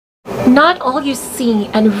Not all you see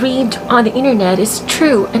and read on the internet is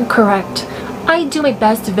true and correct. I do my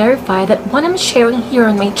best to verify that what I'm sharing here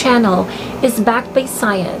on my channel is backed by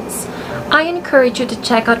science. I encourage you to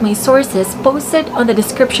check out my sources posted on the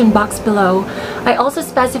description box below. I also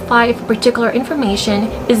specify if particular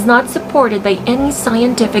information is not supported by any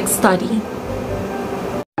scientific study.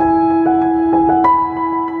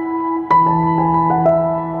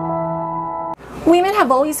 Women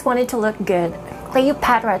have always wanted to look good.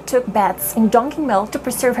 Cleopatra took baths in donkey milk to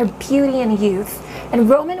preserve her beauty and youth, and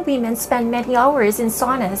Roman women spent many hours in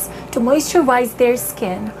saunas to moisturize their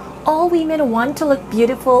skin. All women want to look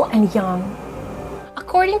beautiful and young.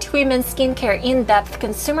 According to Women's Skincare In-Depth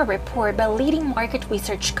Consumer Report by leading market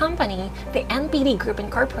research company, the NPD Group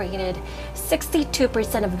Incorporated,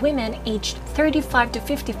 62% of women aged 35 to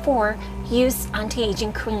 54 use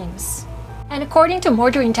anti-aging creams. And according to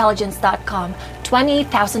MorderIntelligence.com,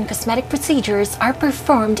 28,000 cosmetic procedures are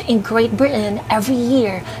performed in Great Britain every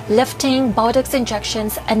year, lifting, Botox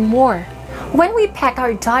injections, and more. When we pack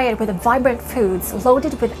our diet with vibrant foods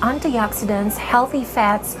loaded with antioxidants, healthy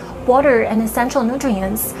fats, water, and essential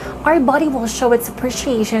nutrients, our body will show its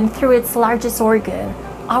appreciation through its largest organ,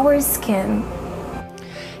 our skin.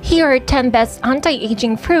 Here are 10 best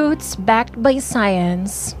anti-aging fruits backed by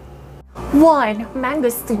science. 1.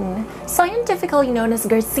 Mangosteen. Scientifically known as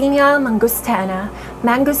Garcinia mangostana,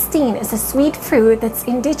 mangosteen is a sweet fruit that's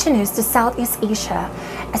indigenous to Southeast Asia.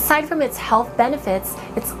 Aside from its health benefits,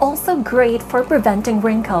 it's also great for preventing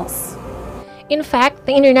wrinkles. In fact,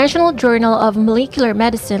 the International Journal of Molecular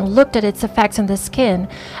Medicine looked at its effects on the skin.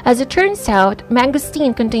 As it turns out,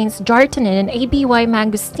 mangosteen contains jartonin and ABY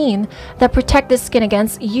mangosteen that protect the skin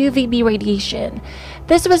against UVB radiation.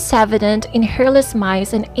 This was evident in hairless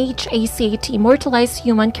mice and HACT immortalized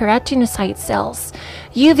human keratinocyte cells.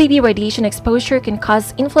 UVB radiation exposure can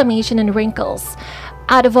cause inflammation and wrinkles.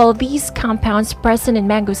 Out of all these compounds present in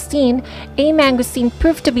mangosteen, A-mangosteen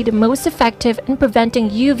proved to be the most effective in preventing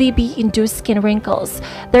UVB-induced skin wrinkles,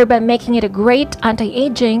 thereby making it a great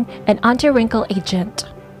anti-aging and anti-wrinkle agent.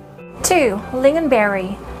 2.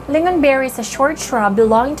 Lingonberry. Lingonberry is a short shrub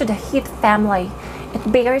belonging to the heath family.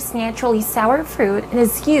 It bears naturally sour fruit and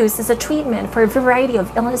is used as a treatment for a variety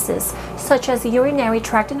of illnesses, such as urinary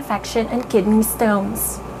tract infection and kidney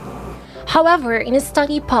stones. However, in a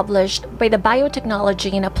study published by the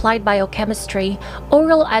Biotechnology and Applied Biochemistry,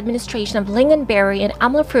 oral administration of lingonberry and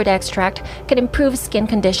amla fruit extract can improve skin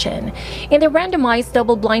condition. In the randomized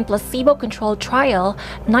double-blind placebo-controlled trial,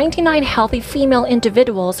 99 healthy female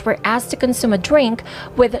individuals were asked to consume a drink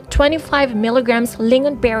with 25 mg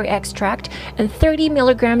lingonberry extract and 30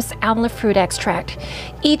 mg amla fruit extract.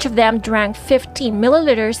 Each of them drank 15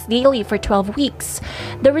 milliliters daily for 12 weeks.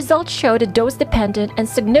 The results showed a dose-dependent and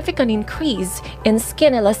significant increase in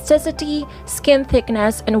skin elasticity, skin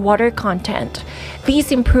thickness, and water content.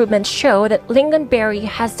 These improvements show that lingonberry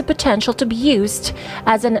has the potential to be used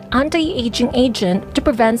as an anti-aging agent to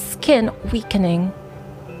prevent skin weakening.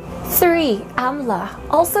 3. Amla.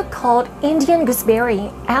 Also called Indian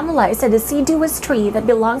gooseberry, amla is a deciduous tree that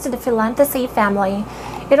belongs to the Phyllanthus family.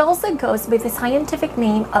 It also goes by the scientific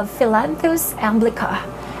name of Phyllanthus amblica.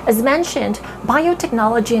 As mentioned,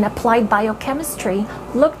 biotechnology and applied biochemistry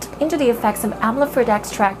looked into the effects of amla fruit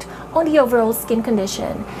extract on the overall skin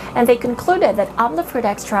condition, and they concluded that amla fruit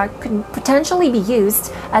extract could potentially be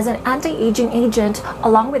used as an anti-aging agent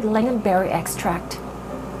along with lingonberry extract.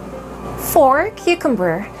 4.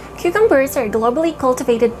 Cucumber. Cucumbers are a globally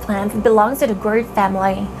cultivated plant that belongs to the gourd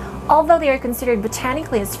family. Although they are considered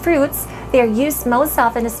botanically as fruits, they are used most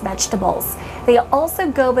often as vegetables. They also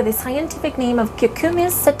go by the scientific name of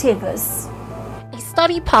Cucumis sativus. A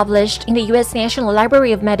study published in the U.S. National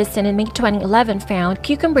Library of Medicine in May 2011 found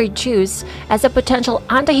cucumber juice as a potential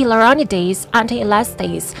anti-hyaluronidase,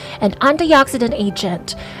 anti-elastase, and antioxidant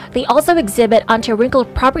agent. They also exhibit anti-wrinkle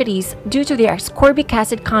properties due to their ascorbic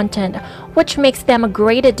acid content, which makes them a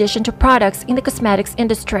great addition to products in the cosmetics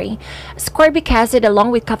industry. Ascorbic acid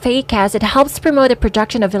along with caffeic acid helps promote the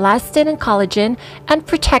production of elastin and collagen and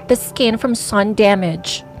protect the skin from sun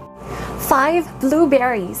damage. 5.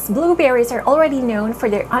 Blueberries. Blueberries are already known for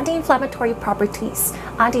their anti-inflammatory properties,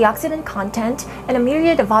 antioxidant content, and a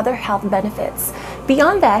myriad of other health benefits.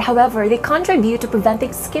 Beyond that, however, they contribute to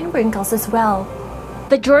preventing skin wrinkles as well.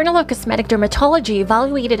 The Journal of Cosmetic Dermatology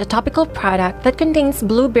evaluated a topical product that contains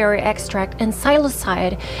blueberry extract and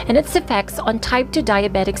psilocybin and its effects on type 2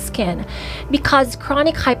 diabetic skin. Because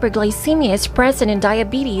chronic hyperglycemia is present in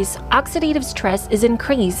diabetes, oxidative stress is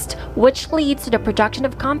increased, which leads to the production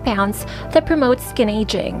of compounds that promote skin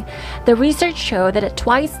aging. The research showed that a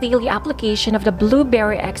twice-daily application of the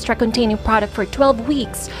blueberry extract-containing product for 12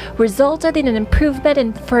 weeks resulted in an improvement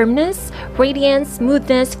in firmness, radiance,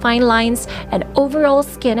 smoothness, fine lines, and overall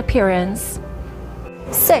skin appearance.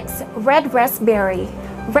 6. Red raspberry.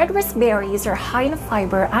 Red raspberries are high in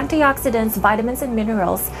fiber, antioxidants, vitamins, and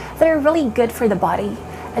minerals that are really good for the body.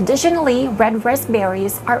 Additionally, red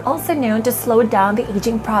raspberries are also known to slow down the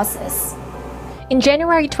aging process. In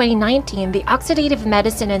January 2019, the Oxidative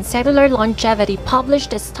Medicine and Cellular Longevity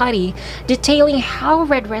published a study detailing how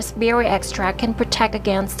red raspberry extract can protect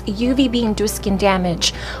against UVB-induced skin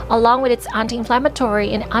damage, along with its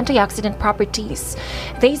anti-inflammatory and antioxidant properties.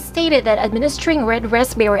 They stated that administering red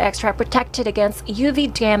raspberry extract protected against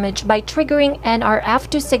UV damage by triggering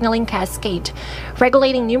NRF2 signaling cascade,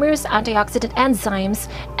 regulating numerous antioxidant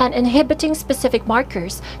enzymes, and inhibiting specific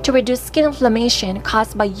markers to reduce skin inflammation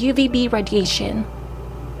caused by UVB radiation.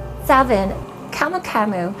 7. Camu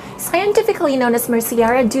camu, scientifically known as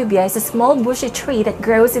Myrcera dubia, is a small bushy tree that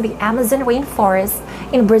grows in the Amazon rainforest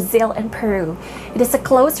in Brazil and Peru. It is a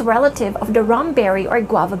close relative of the rum berry or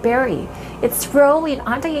guava berry. Its role in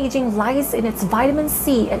anti-aging lies in its vitamin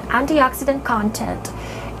C and antioxidant content.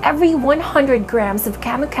 Every 100 grams of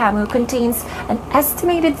camu camu contains an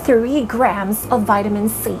estimated 3 grams of vitamin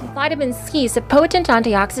C. Vitamin C is a potent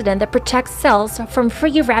antioxidant that protects cells from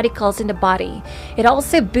free radicals in the body. It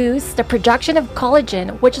also boosts the production of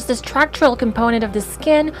collagen, which is the structural component of the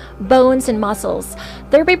skin, bones, and muscles,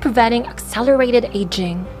 thereby preventing accelerated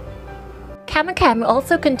aging. Camu camu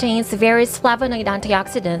also contains various flavonoid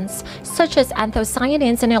antioxidants, such as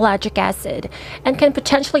anthocyanins and ellagic acid, and can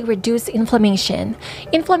potentially reduce inflammation.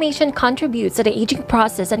 Inflammation contributes to the aging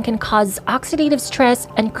process and can cause oxidative stress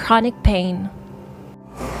and chronic pain.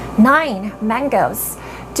 9. Mangoes.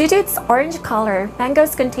 Due to its orange color,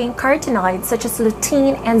 mangoes contain carotenoids such as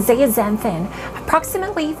lutein and zeaxanthin,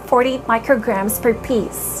 approximately 40 micrograms per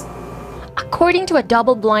piece. According to a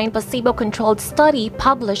double-blind placebo-controlled study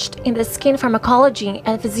published in the Skin Pharmacology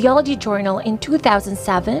and Physiology Journal in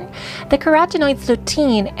 2007, the carotenoids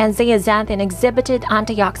lutein and zeaxanthin exhibited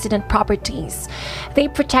antioxidant properties. They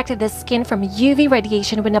protected the skin from UV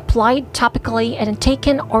radiation when applied topically and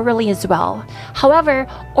taken orally as well. However,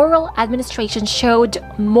 oral administration showed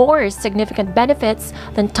more significant benefits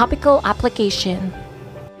than topical application.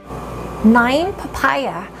 9.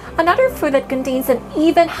 Papaya. Another fruit that contains an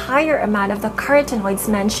even higher amount of the carotenoids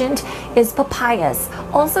mentioned is papayas,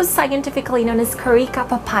 also scientifically known as Corica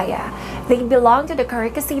papaya. They belong to the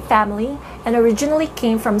Coricaceae family and originally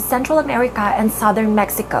came from Central America and southern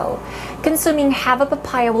Mexico. Consuming half a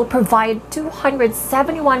papaya will provide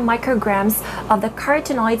 271 micrograms of the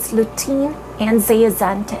carotenoids lutein and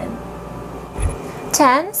zeaxanthin.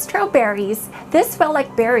 10. Strawberries. This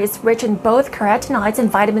well-like berry is rich in both carotenoids and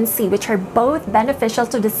vitamin C, which are both beneficial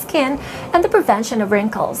to the skin and the prevention of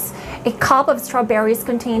wrinkles. A cup of strawberries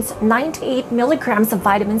contains 98 milligrams of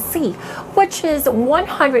vitamin C, which is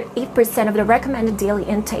 108% of the recommended daily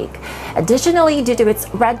intake. Additionally, due to its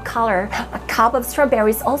red color, a cup of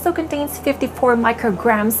strawberries also contains 54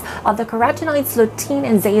 micrograms of the carotenoids lutein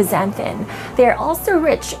and zeaxanthin. They are also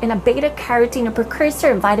rich in a beta-carotene, a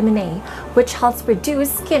precursor of vitamin A, which helps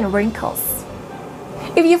reduce skin wrinkles.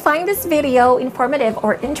 If you find this video informative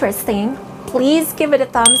or interesting, please give it a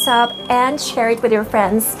thumbs up and share it with your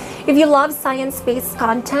friends. If you love science-based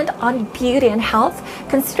content on beauty and health,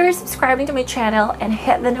 consider subscribing to my channel and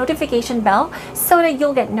hit the notification bell so that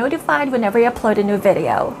you'll get notified whenever I upload a new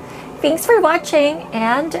video. Thanks for watching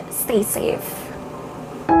and stay safe.